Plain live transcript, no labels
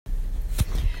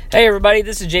Hey everybody,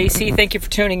 this is JC. Thank you for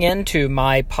tuning in to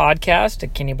my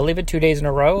podcast. Can you believe it? 2 days in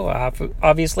a row.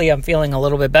 Obviously, I'm feeling a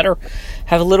little bit better.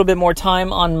 Have a little bit more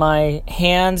time on my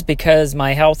hands because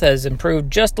my health has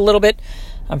improved just a little bit.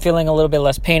 I'm feeling a little bit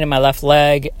less pain in my left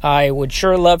leg. I would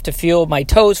sure love to feel my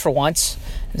toes for once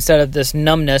instead of this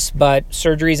numbness, but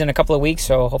surgery's in a couple of weeks,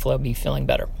 so hopefully I'll be feeling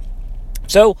better.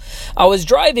 So I was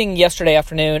driving yesterday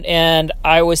afternoon and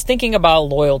I was thinking about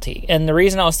loyalty. And the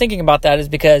reason I was thinking about that is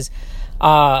because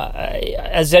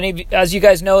as you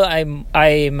guys know, I'm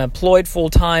employed full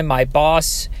time. My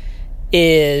boss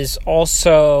is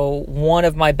also one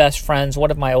of my best friends,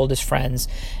 one of my oldest friends,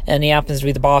 and he happens to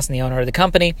be the boss and the owner of the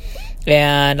company.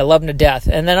 And I love him to death.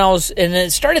 And then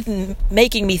it started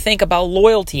making me think about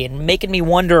loyalty and making me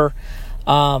wonder,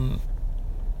 does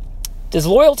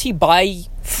loyalty buy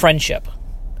friendship?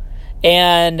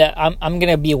 And I'm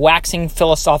going to be waxing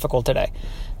philosophical today.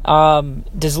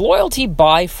 Does loyalty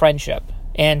buy friendship?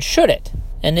 And should it?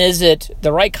 And is it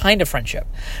the right kind of friendship?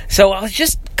 So I was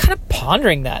just kind of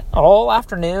pondering that all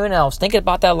afternoon. And I was thinking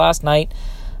about that last night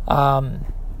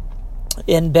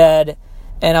in bed.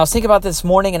 And I was thinking about this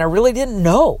morning, and I really didn't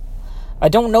know. I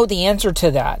don't know the answer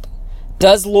to that.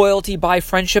 Does loyalty buy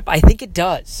friendship? I think it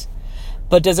does.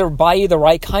 But does it buy you the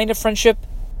right kind of friendship?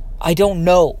 I don't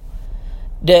know.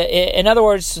 In other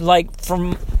words, like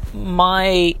from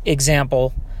my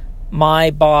example,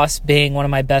 my boss being one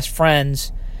of my best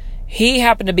friends, he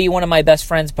happened to be one of my best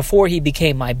friends before he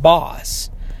became my boss.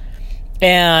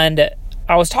 And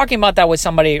I was talking about that with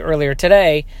somebody earlier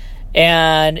today,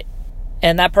 and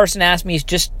that person asked me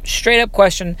just straight up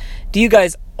question, do you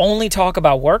guys only talk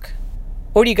about work?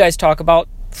 Or do you guys talk about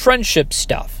friendship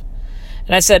stuff?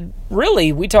 And I said,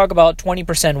 really, we talk about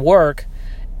 20% work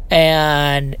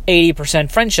and 80%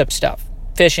 friendship stuff.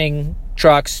 Fishing,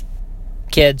 trucks,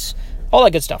 kids, all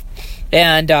that good stuff.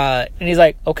 And he's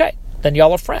like, okay, then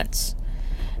y'all are friends.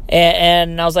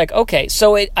 And I was like, okay,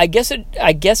 so I guess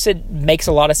it makes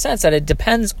a lot of sense that it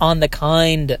depends on the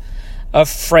kind of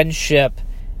friendship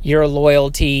your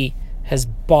loyalty has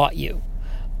bought you.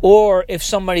 Or if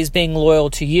somebody's being loyal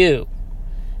to you,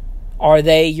 are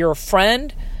they your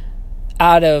friend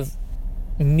out of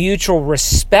mutual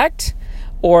respect?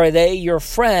 Or are they your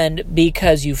friend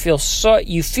because you feel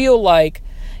like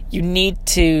you need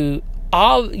to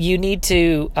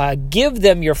give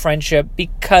them your friendship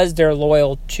because they're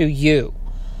loyal to you?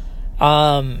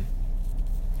 So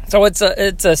it's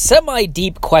a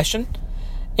semi-deep question,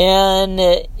 and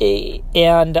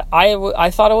I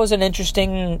thought it was an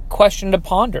interesting question to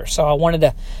ponder. So I wanted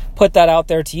to put that out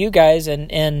there to you guys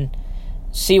and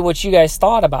see what you guys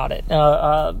thought about it.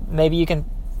 Maybe you can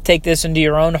take this into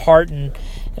your own heart and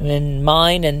in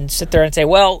mind and sit there and say,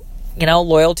 well,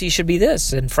 loyalty should be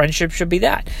this and friendship should be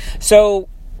that. So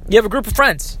you have a group of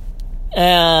friends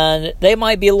and they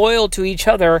might be loyal to each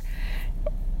other.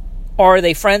 Are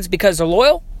they friends because they're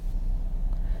loyal?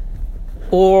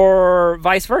 Or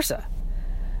vice versa?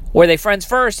 Were they friends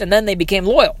first and then they became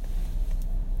loyal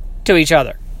to each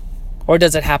other? Or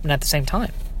does it happen at the same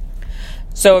time?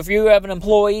 So if you have an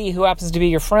employee who happens to be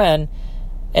your friend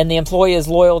and the employee is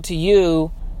loyal to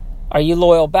you, are you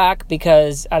loyal back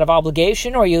because out of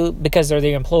obligation, or are you because they're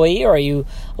the employee, or are you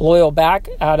loyal back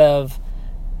out of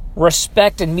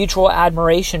respect and mutual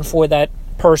admiration for that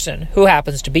person who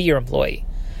happens to be your employee?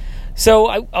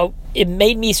 So it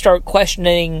made me start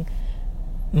questioning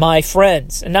my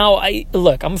friends. And now I'm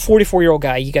a 44-year-old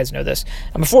guy. You guys know this.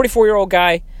 I'm a 44-year-old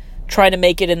guy trying to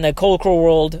make it in the colloquial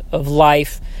world of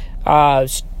life.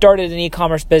 Started an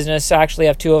e-commerce business. I actually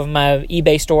have two of them. I have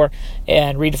eBay store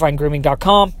and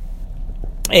redefinegrooming.com.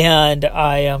 And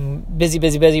I am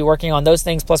busy working on those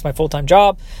things, plus my full-time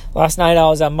job. Last night I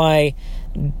was at my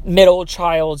middle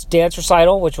child's dance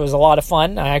recital, which was a lot of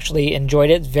fun. I actually enjoyed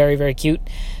it. It's very, very cute.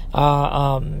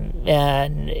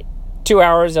 And 2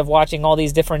 hours of watching all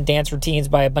these different dance routines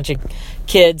by a bunch of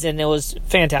kids, and it was a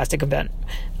fantastic event.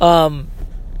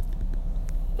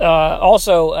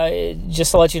 Also,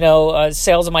 just to let you know,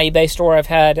 sales in my eBay store, I've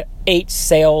had 8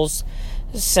 sales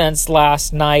since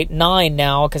last night, 9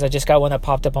 now, because I just got one that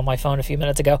popped up on my phone a few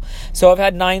minutes ago. So I've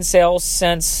had 9 sales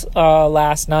since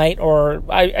last night, or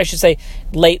I should say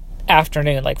late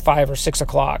afternoon, like 5 or 6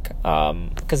 o'clock,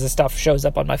 because the stuff shows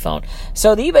up on my phone.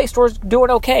 So the eBay store's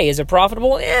doing okay. Is it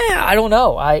profitable? I don't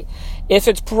know. If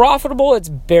it's profitable, it's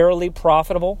barely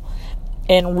profitable.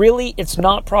 And really, it's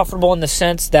not profitable in the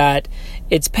sense that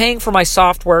it's paying for my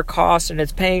software costs and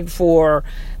it's paying for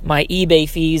my eBay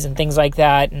fees and things like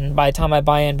that. And by the time I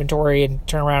buy inventory and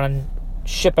turn around and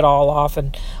ship it all off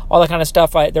and all that kind of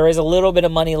stuff, there is a little bit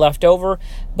of money left over,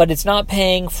 but it's not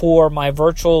paying for my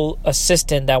virtual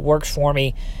assistant that works for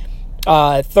me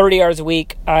 30 hours a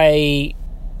week. I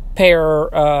pay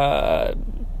her, I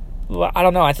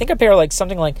don't know, I think I pay her like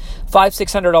something like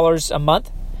 $500-$600 a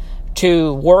month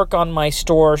to work on my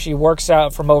store. She works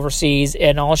out from overseas,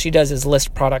 and all she does is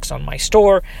list products on my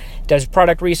store, does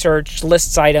product research,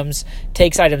 lists items,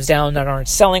 takes items down that aren't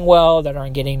selling well, that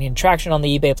aren't getting any traction on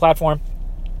the eBay platform,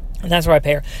 and that's where I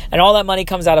pay her. And all that money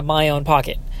comes out of my own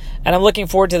pocket. And I'm looking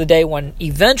forward to the day when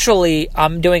eventually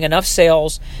I'm doing enough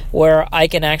sales where I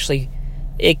can actually,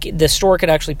 the store can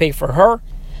actually pay for her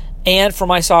and for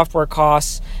my software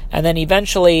costs. And then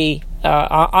eventually,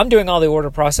 I'm doing all the order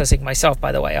processing myself,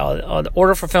 by the way. All the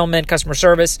order fulfillment, customer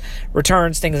service,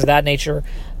 returns, things of that nature.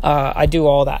 I do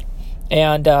all that.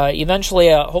 And eventually,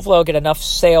 hopefully I'll get enough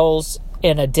sales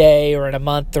in a day or in a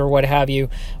month or what have you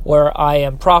where I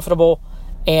am profitable,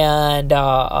 and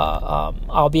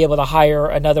I'll be able to hire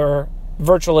another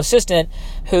virtual assistant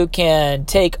who can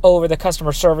take over the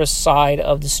customer service side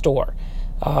of the store.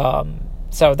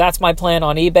 So that's my plan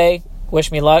on eBay.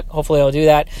 Wish me luck. Hopefully I'll do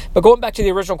that. But going back to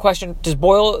the original question,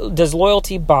 does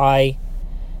loyalty buy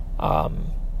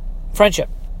friendship?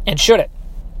 And should it?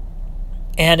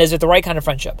 And is it the right kind of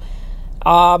friendship?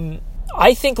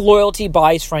 I think loyalty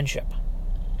buys friendship.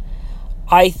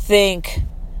 I think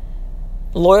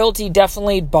loyalty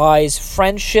definitely buys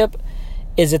friendship.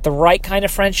 Is it the right kind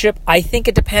of friendship? I think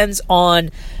it depends on,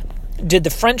 did the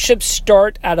friendship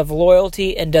start out of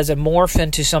loyalty and does it morph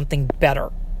into something better?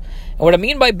 And what I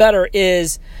mean by better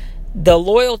is the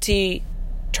loyalty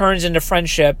turns into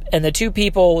friendship, and the two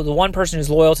people, the one person who's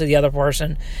loyal to the other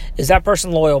person, is that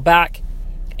person loyal back?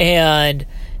 And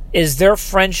is their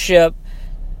friendship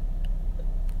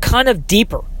kind of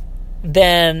deeper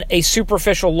than a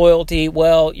superficial loyalty?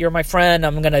 Well, you're my friend,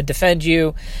 I'm going to defend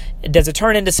you. Does it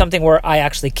turn into something where I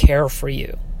actually care for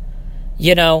you?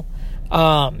 You know,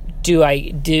 do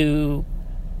I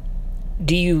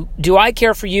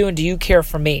care for you, and do you care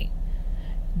for me?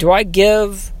 Do I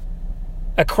give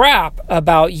a crap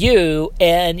about you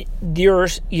and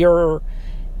your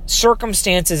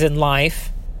circumstances in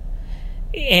life?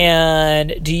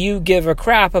 And do you give a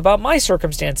crap about my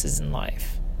circumstances in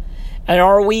life? And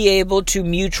are we able to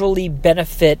mutually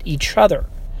benefit each other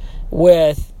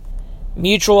with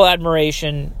mutual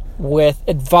admiration, with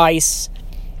advice,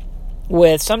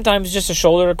 with sometimes just a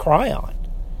shoulder to cry on?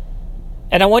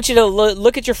 And I want you to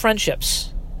look at your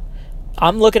friendships.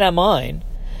 I'm looking at mine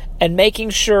and making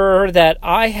sure that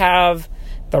I have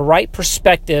the right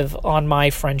perspective on my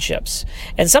friendships.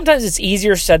 And sometimes it's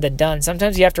easier said than done.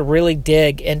 Sometimes you have to really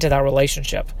dig into that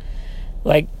relationship.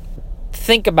 Like,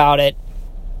 think about it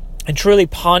and truly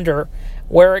ponder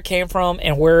where it came from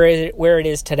and where it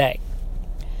is today.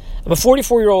 I'm a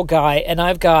 44-year-old guy, and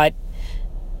I've got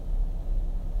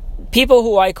people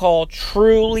who I call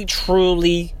truly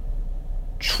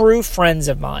true friends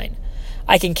of mine.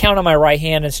 I can count on my right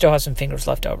hand and still have some fingers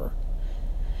left over.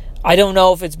 I don't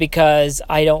know if it's because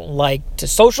I don't like to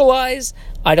socialize.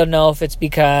 I don't know if it's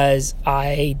because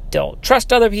I don't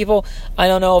trust other people. I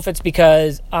don't know if it's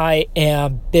because I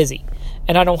am busy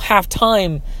and I don't have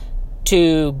time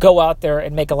to go out there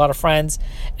and make a lot of friends.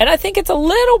 And I think it's a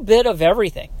little bit of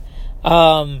everything.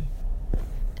 I'm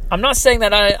not saying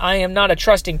that I am not a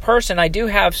trusting person. I do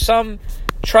have some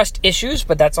trust issues,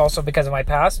 but that's also because of my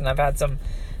past, and I've had some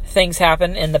things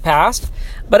happen in the past.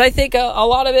 But I think a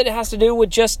lot of it has to do with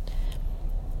just,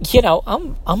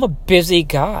 I'm a busy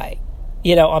guy.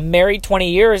 I'm married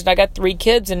 20 years, and I got 3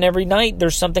 kids, and every night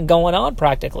there's something going on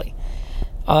practically.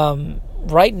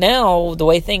 Right now, the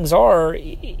way things are,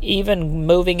 even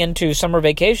moving into summer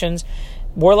vacations,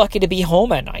 we're lucky to be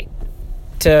home at night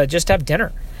to just have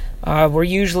dinner. We're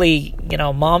usually,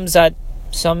 mom's at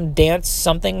some dance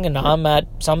something, and I'm at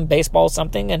some baseball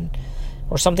something,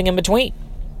 or something in between.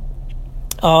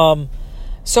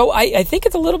 So I think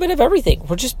it's a little bit of everything.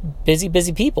 We're just busy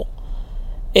people.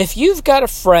 If you've got a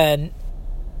friend,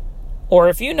 or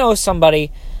if you know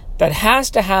somebody that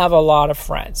has to have a lot of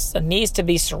friends, that needs to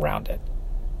be surrounded,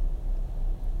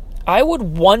 I would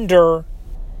wonder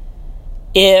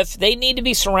if they need to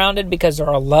be surrounded because they're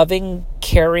a loving,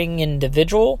 caring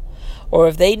individual, or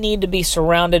if they need to be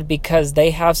surrounded because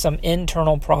they have some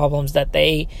internal problems that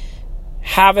they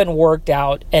haven't worked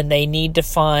out, and they need to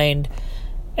find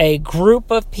a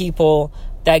group of people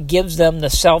that gives them the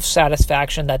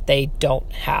self-satisfaction that they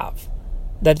don't have,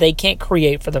 that they can't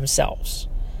create for themselves.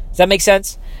 Does that make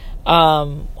sense?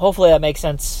 Hopefully that makes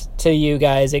sense to you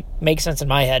guys. It makes sense in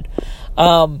my head.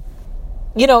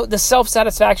 The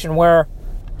self-satisfaction where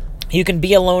you can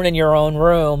be alone in your own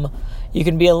room, you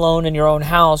can be alone in your own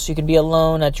house, you can be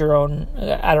alone at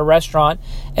a restaurant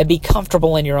and be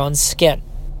comfortable in your own skin.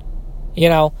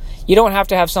 You don't have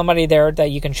to have somebody there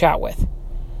that you can chat with.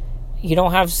 You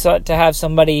don't have to have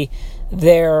somebody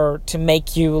there to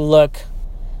make you look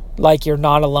like you're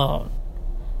not alone.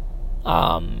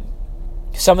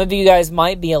 Some of you guys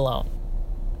might be alone.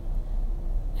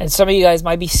 And some of you guys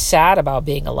might be sad about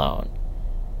being alone.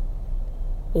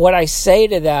 What I say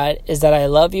to that is that I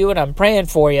love you and I'm praying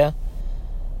for you.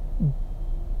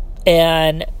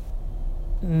 And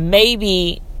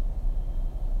maybe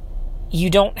you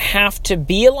don't have to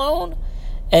be alone.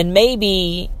 And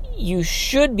maybe you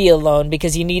should be alone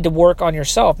because you need to work on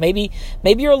yourself. Maybe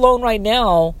you're alone right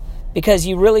now because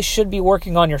you really should be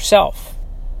working on yourself.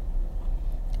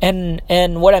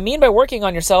 And what I mean by working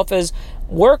on yourself is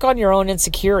work on your own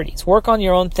insecurities. Work on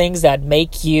your own things that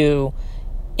make you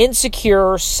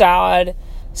insecure, sad,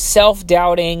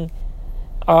 self-doubting.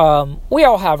 We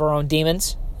all have our own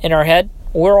demons in our head.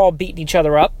 We're all beating each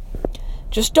other up.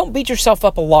 Just don't beat yourself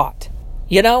up a lot.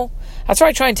 You know? That's what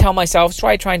I try and tell myself. That's what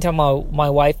I try and tell my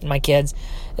wife and my kids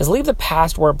is leave the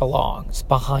past where it belongs,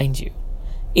 behind you.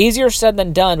 Easier said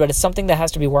than done, but it's something that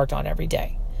has to be worked on every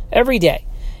day. Every day.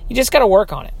 You just got to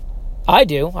work on it. I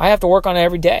do. I have to work on it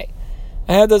every day.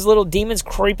 I have those little demons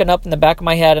creeping up in the back of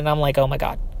my head, and I'm like, oh my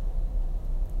God.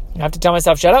 I have to tell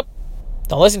myself, shut up.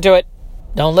 Don't listen to it.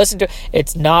 Don't listen to it.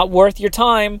 It's not worth your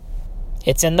time.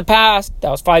 It's in the past. That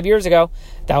was 5 years ago.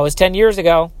 That was 10 years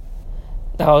ago.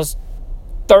 That was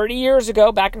 30 years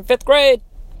ago, back in 5th grade,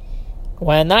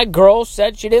 when that girl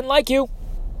said she didn't like you.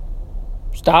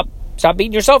 Stop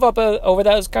beating yourself up over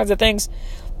those kinds of things.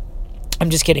 I'm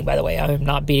just kidding, by the way. I'm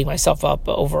not beating myself up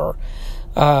over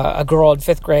a girl in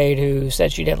 5th grade who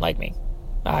said she didn't like me.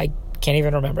 I can't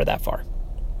even remember that far.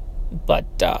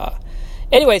 But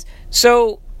anyways,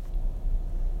 so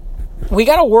we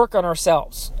got to work on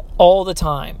ourselves all the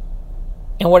time.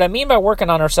 And what I mean by working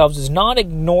on ourselves is not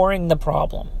ignoring the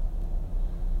problem.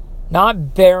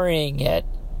 Not burying it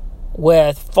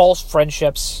with false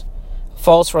friendships,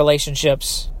 false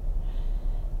relationships,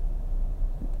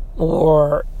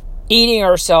 or eating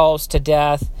ourselves to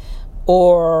death,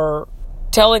 or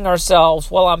telling ourselves,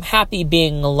 well, I'm happy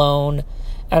being alone,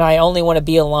 and I only want to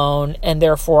be alone, and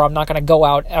therefore I'm not going to go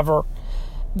out ever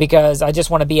because I just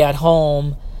want to be at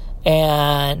home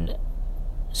and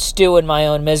stew in my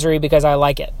own misery because I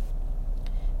like it.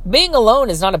 Being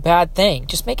alone is not a bad thing.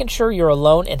 Just making sure you're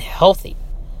alone and healthy.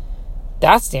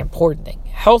 That's the important thing.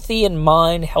 Healthy in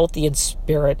mind, healthy in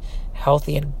spirit,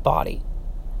 healthy in body.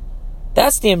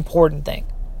 That's the important thing.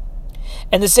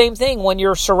 And the same thing when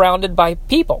you're surrounded by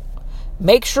people.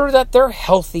 Make sure that they're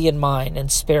healthy in mind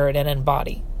and spirit and in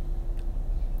body.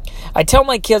 I tell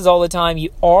my kids all the time, you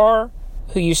are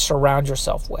who you surround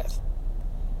yourself with.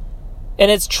 And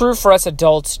it's true for us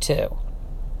adults too.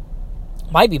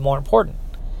 Might be more important.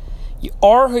 You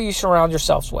are who you surround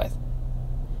yourselves with.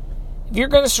 If you're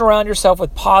going to surround yourself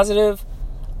with positive,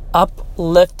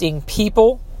 uplifting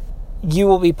people, you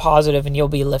will be positive and you'll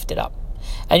be lifted up.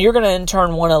 And you're going to in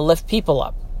turn want to lift people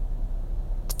up.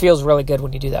 It feels really good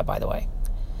when you do that, by the way.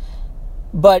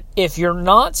 But if you're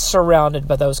not surrounded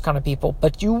by those kind of people,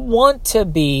 but you want to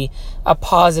be a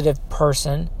positive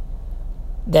person,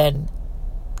 then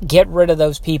get rid of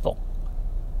those people.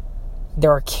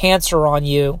 They're a cancer on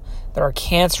you. They're a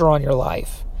cancer on your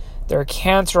life. They're a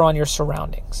cancer on your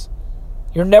surroundings.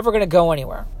 You're never going to go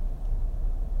anywhere.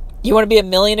 You want to be a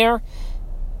millionaire?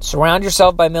 Surround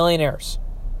yourself by millionaires.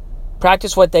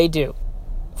 Practice what they do.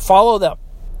 Follow them.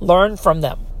 Learn from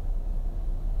them.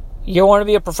 You want to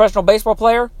be a professional baseball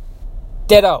player?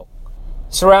 Ditto.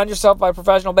 Surround yourself by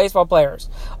professional baseball players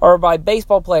or by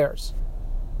baseball players.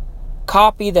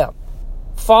 Copy them.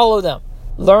 Follow them.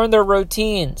 Learn their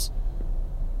routines.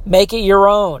 Make it your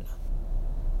own.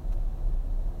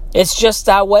 It's just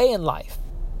that way in life.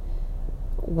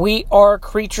 We are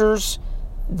creatures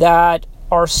that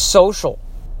are social.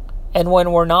 And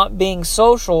when we're not being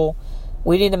social,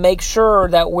 we need to make sure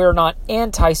that we're not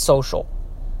antisocial.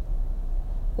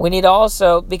 We need to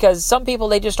also, because some people,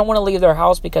 they just don't want to leave their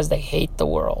house because they hate the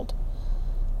world.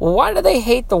 Well, why do they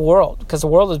hate the world? Because the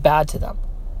world is bad to them.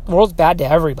 The world's bad to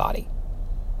everybody.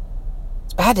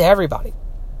 It's bad to everybody.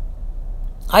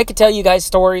 I could tell you guys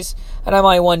stories, and I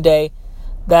might one day,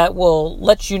 that will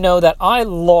let you know that I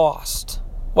lost.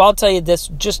 Well, I'll tell you this,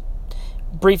 just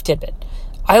brief tidbit.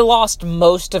 I lost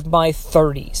most of my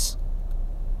 30s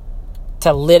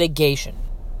to litigation,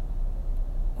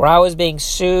 where I was being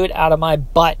sued out of my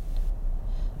butt.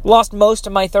 Lost most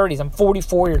of my 30s. I'm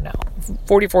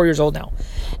 44 years old now.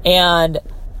 And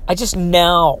I just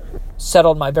now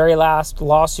settled my very last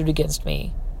lawsuit against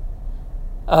me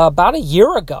about a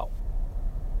year ago.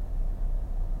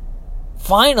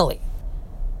 Finally.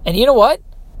 And you know what?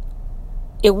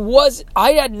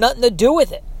 I had nothing to do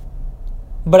with it.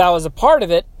 But I was a part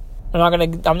of it. I'm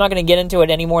not gonna get into it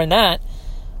any more than that.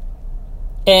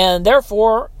 And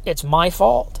therefore, it's my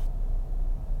fault.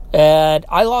 And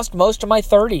I lost most of my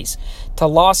 30s to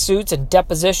lawsuits and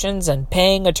depositions and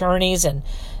paying attorneys and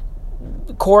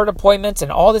court appointments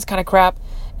and all this kind of crap.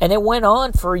 And it went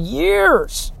on for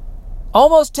years.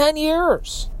 Almost 10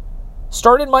 years.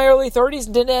 Started in my early 30s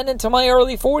and didn't end until my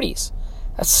early 40s.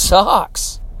 That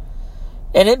sucks.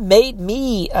 And it made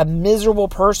me a miserable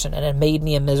person, and it made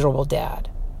me a miserable dad.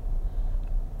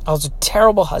 I was a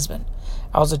terrible husband.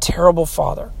 I was a terrible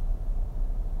father.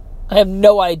 I have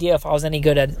no idea if I was any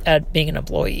good at being an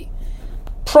employee.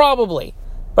 Probably,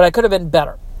 but I could have been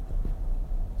better.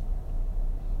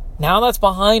 Now that's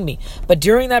behind me. But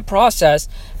during that process,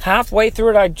 halfway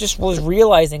through it, I just was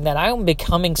realizing that I am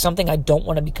becoming something I don't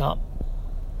want to become.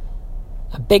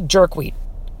 A big jerkweed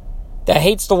that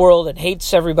hates the world and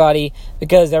hates everybody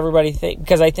because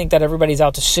I think that everybody's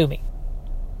out to sue me.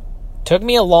 It took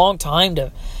me a long time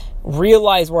to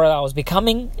realize where I was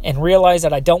becoming and realize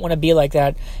that I don't want to be like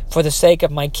that for the sake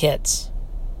of my kids.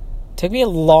 It took me a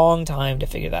long time to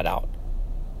figure that out.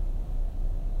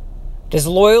 Does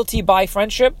loyalty buy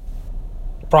friendship?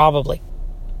 Probably.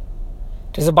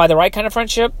 Does it buy the right kind of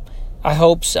friendship? I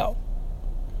hope so.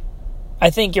 I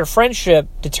think your friendship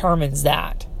determines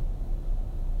that.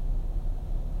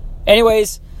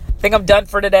 Anyways, I think I'm done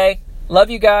for today. Love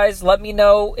you guys. Let me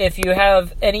know if you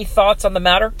have any thoughts on the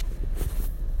matter.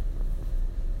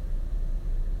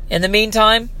 In the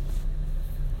meantime,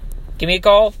 give me a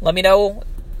call. Let me know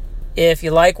if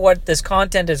you like what this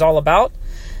content is all about.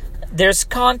 There's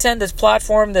content, this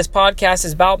platform, this podcast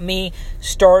is about me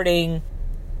starting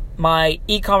my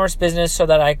e-commerce business so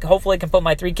that I hopefully can put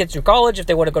my 3 kids through college if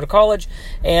they want to go to college,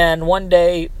 and one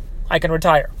day I can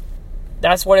retire.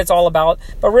 That's what it's all about.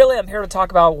 But really, I'm here to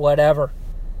talk about whatever.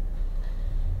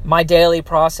 My daily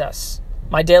process,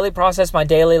 my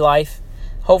daily life.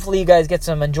 Hopefully you guys get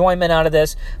some enjoyment out of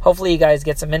this. Hopefully you guys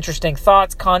get some interesting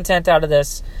thoughts, content out of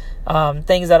this.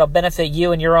 Things that'll benefit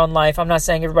you in your own life. I'm not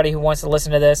saying everybody who wants to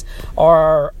listen to this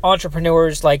are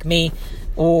entrepreneurs like me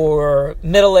or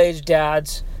middle-aged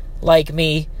dads like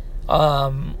me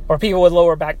or people with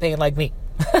lower back pain like me.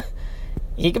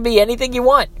 You can be anything you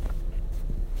want.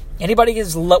 Anybody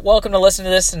is welcome to listen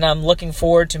to this, and I'm looking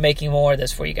forward to making more of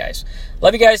this for you guys.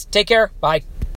 Love you guys. Take care. Bye.